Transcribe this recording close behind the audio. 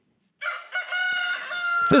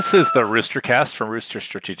This is the Roostercast from Rooster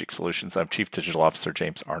Strategic Solutions. I'm Chief Digital Officer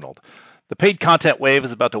James Arnold. The paid content wave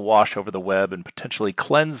is about to wash over the web and potentially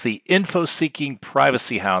cleanse the info-seeking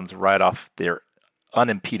privacy hounds right off their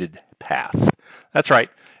unimpeded path. That's right.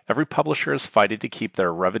 Every publisher is fighting to keep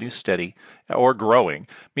their revenue steady or growing.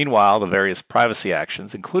 Meanwhile, the various privacy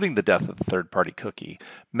actions, including the death of the third-party cookie,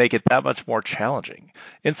 make it that much more challenging.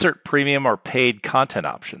 Insert premium or paid content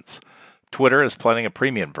options. Twitter is planning a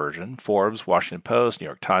premium version. Forbes, Washington Post, New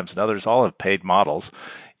York Times, and others all have paid models.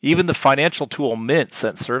 Even the financial tool Mint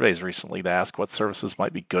sent surveys recently to ask what services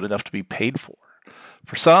might be good enough to be paid for.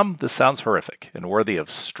 For some, this sounds horrific and worthy of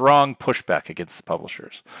strong pushback against the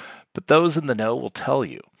publishers. But those in the know will tell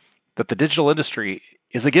you that the digital industry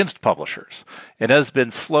is against publishers and has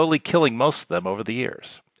been slowly killing most of them over the years.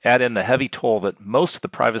 Add in the heavy toll that most of the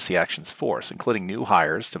privacy actions force, including new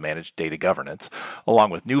hires to manage data governance, along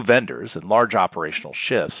with new vendors and large operational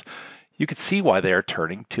shifts, you can see why they are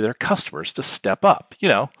turning to their customers to step up.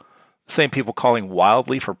 The same people calling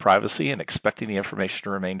wildly for privacy and expecting the information to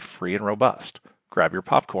remain free and robust. Grab your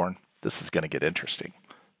popcorn. This is going to get interesting.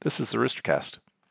 This is the Roostercast.